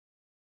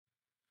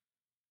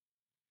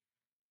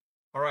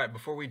All right,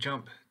 before we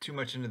jump too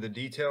much into the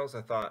details,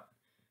 I thought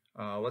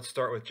let's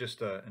start with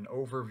just an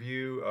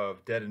overview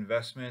of debt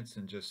investments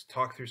and just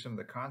talk through some of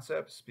the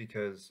concepts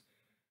because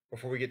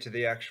before we get to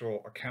the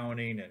actual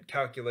accounting and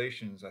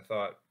calculations, I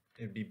thought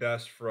it'd be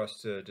best for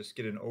us to just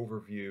get an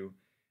overview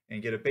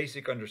and get a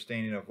basic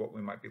understanding of what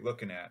we might be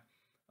looking at,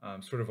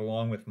 sort of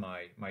along with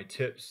my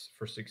tips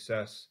for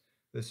success.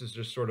 This is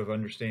just sort of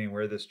understanding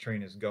where this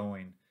train is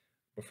going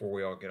before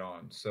we all get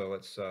on. So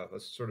let's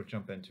sort of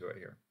jump into it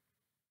here.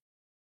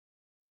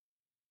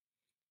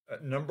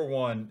 Number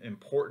one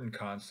important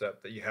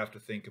concept that you have to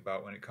think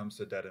about when it comes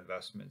to debt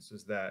investments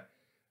is that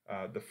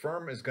the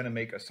firm is going to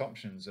make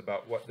assumptions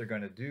about what they're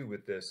going to do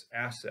with this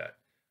asset.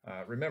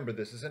 Remember,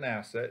 this is an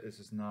asset. This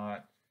is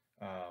not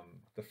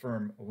the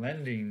firm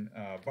lending,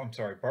 I'm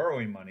sorry,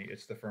 borrowing money.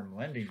 It's the firm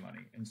lending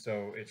money. And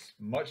so it's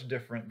much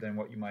different than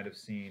what you might have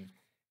seen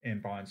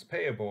in bonds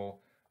payable.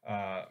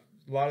 A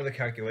lot of the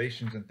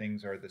calculations and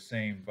things are the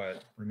same,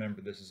 but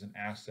remember, this is an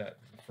asset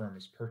the firm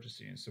is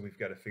purchasing. And so we've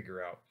got to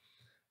figure out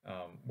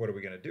what are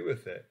we going to do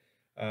with it?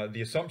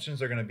 The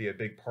assumptions are going to be a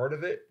big part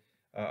of it.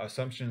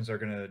 Assumptions are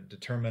going to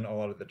determine a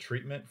lot of the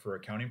treatment for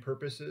accounting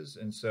purposes.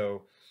 And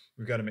so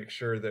we've got to make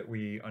sure that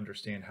we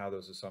understand how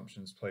those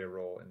assumptions play a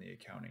role in the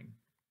accounting.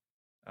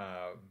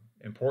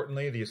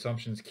 Importantly, the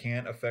assumptions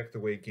can affect the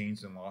way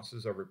gains and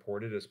losses are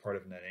reported as part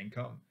of net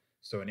income.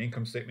 So an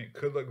income statement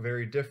could look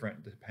very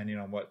different depending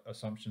on what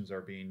assumptions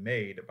are being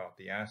made about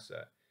the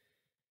asset.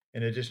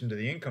 In addition to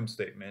the income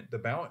statement, the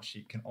balance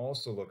sheet can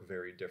also look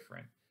very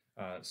different.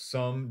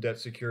 Some debt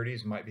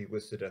securities might be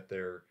listed at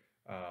their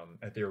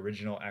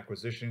original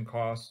acquisition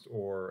cost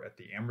or at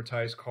the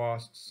amortized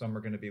cost. Some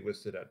are going to be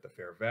listed at the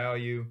fair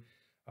value.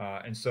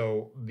 And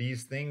so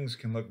these things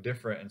can look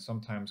different and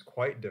sometimes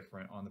quite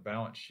different on the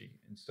balance sheet.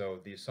 And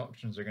so the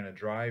assumptions are going to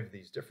drive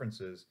these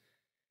differences.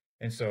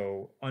 And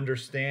so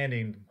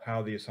understanding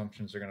how the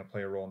assumptions are going to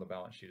play a role in the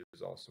balance sheet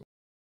is also.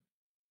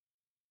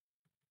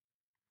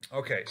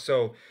 Okay,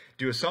 so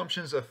do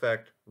assumptions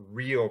affect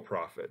real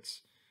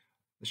profits?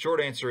 The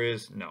short answer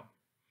is no.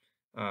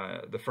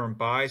 The firm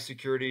buys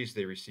securities,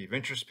 they receive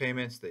interest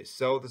payments, they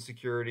sell the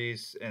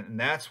securities, and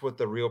that's what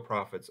the real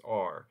profits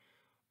are.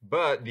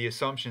 But the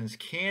assumptions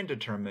can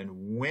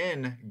determine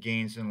when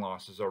gains and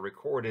losses are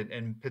recorded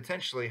and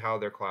potentially how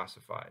they're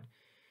classified.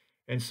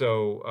 And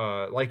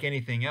so, like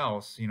anything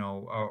else,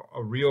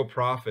 a real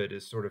profit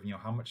is sort of,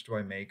 how much do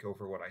I make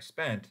over what I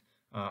spent?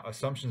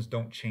 Assumptions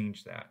don't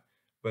change that,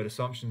 but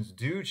assumptions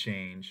do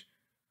change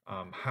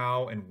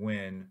how and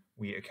when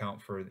we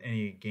account for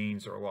any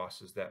gains or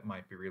losses that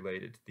might be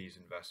related to these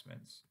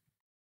investments.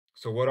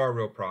 So what are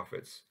real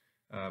profits?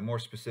 More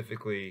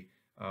specifically,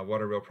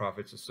 what are real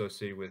profits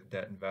associated with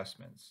debt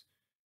investments?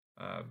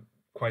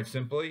 Quite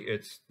simply,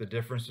 it's the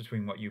difference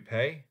between what you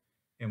pay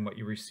and what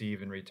you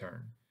receive in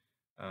return.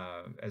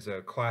 As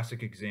a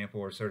classic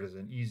example, or sort of as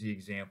an easy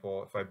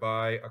example, if I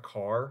buy a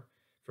car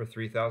for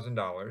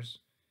 $3,000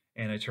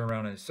 and I turn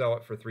around and sell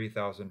it for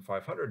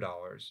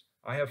 $3,500,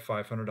 I have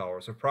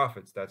 $500 of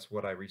profits. That's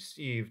what I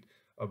received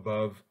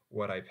above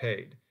what I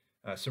paid.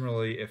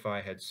 Similarly, if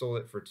I had sold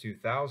it for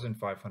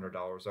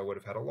 $2,500, I would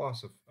have had a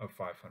loss of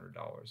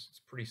 $500.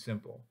 It's pretty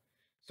simple.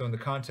 So in the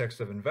context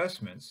of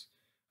investments,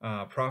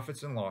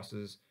 profits and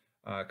losses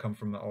come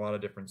from a lot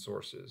of different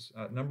sources.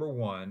 Number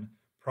one,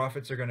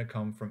 profits are going to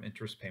come from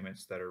interest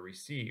payments that are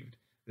received.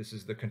 This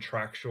is the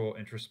contractual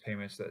interest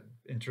payment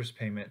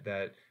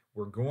that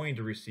we're going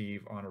to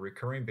receive on a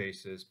recurring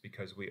basis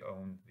because we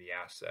own the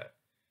asset.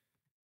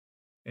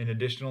 In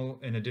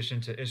addition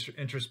to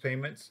interest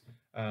payments,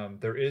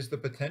 there is the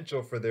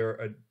potential for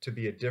there to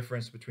be a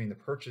difference between the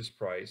purchase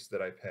price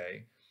that I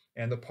pay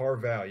and the par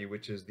value,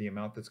 which is the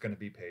amount that's going to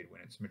be paid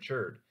when it's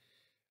matured.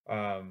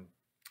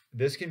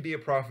 This can be a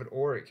profit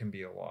or it can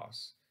be a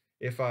loss.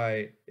 If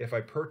I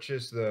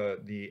purchase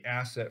the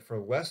asset for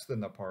less than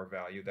the par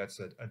value,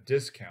 that's a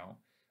discount.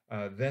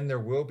 Then there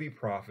will be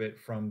profit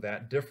from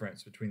that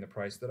difference between the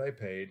price that I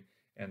paid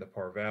and the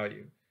par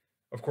value.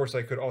 Of course,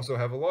 I could also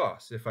have a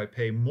loss. If I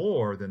pay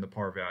more than the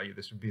par value,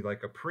 this would be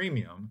like a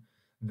premium,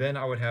 then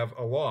I would have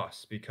a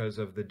loss because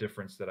of the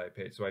difference that I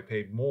paid. So I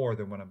paid more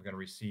than what I'm going to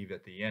receive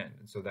at the end,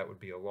 and so that would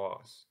be a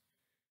loss.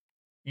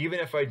 Even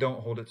if I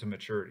don't hold it to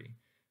maturity,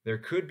 there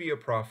could be a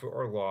profit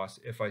or loss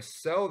if I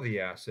sell the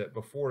asset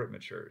before it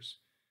matures.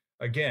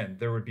 Again,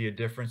 there would be a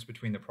difference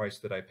between the price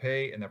that I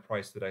pay and the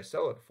price that I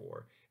sell it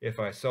for. If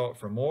I sell it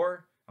for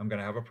more, I'm going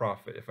to have a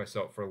profit. If I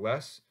sell it for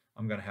less,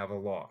 I'm going to have a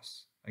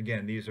loss.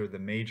 Again, these are the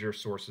major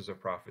sources of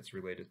profits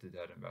related to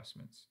debt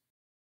investments.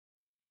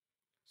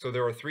 So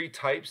there are three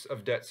types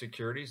of debt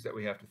securities that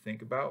we have to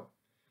think about.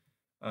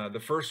 The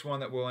first one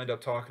that we'll end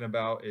up talking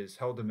about is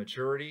held to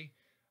maturity.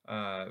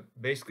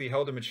 Basically,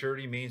 held to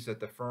maturity means that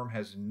the firm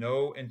has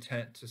no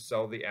intent to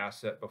sell the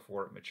asset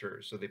before it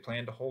matures. So they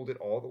plan to hold it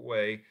all the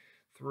way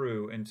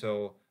through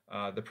until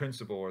the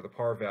principal or the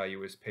par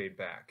value is paid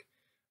back.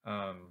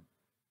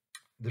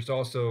 There's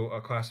also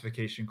a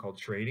classification called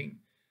trading.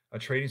 A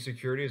trading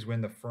security is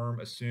when the firm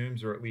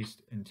assumes or at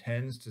least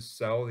intends to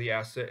sell the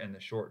asset in the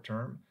short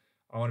term.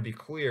 I want to be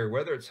clear,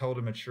 whether it's held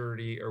to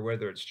maturity or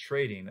whether it's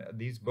trading,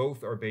 these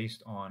both are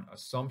based on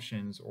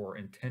assumptions or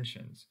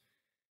intentions.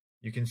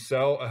 You can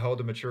sell a held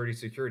to maturity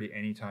security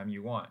anytime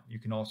you want. You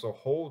can also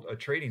hold a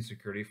trading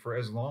security for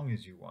as long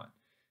as you want.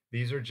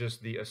 These are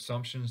just the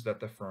assumptions that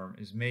the firm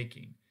is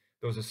making.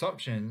 Those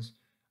assumptions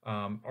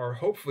are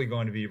hopefully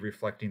going to be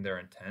reflecting their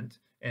intent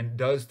and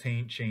does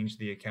change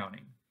the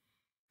accounting.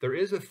 There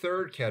is a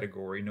third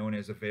category known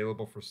as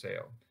available for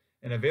sale.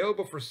 And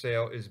available for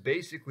sale is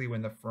basically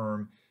when the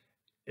firm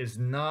is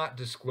not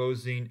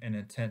disclosing an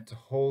intent to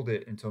hold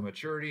it until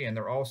maturity, and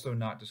they're also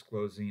not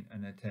disclosing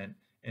an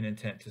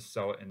intent to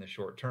sell it in the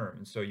short term.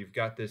 And so you've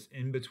got this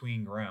in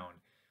between ground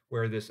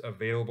where this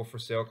available for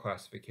sale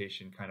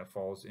classification kind of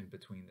falls in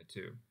between the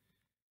two.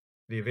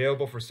 The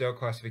available for sale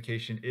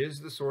classification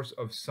is the source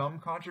of some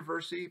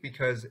controversy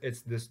because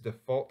it's this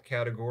default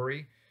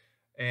category,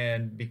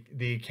 and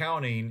the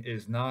accounting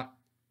is not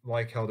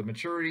like held to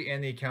maturity,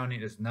 and the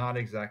accounting is not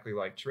exactly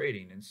like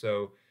trading. And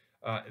so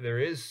there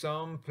is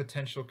some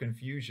potential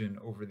confusion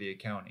over the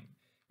accounting.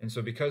 And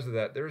so because of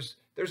that, there's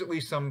at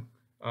least some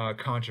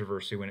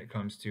controversy when it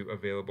comes to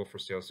available for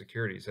sale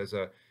securities.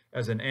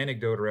 As an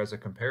anecdote or as a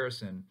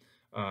comparison,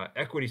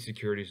 equity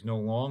securities no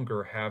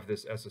longer have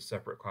this as a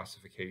separate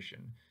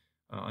classification.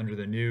 Under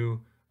the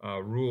new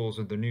rules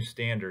or the new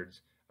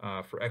standards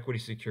for equity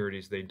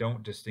securities, they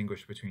don't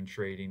distinguish between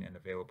trading and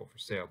available for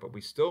sale, but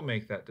we still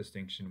make that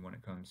distinction when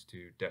it comes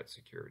to debt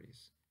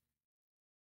securities.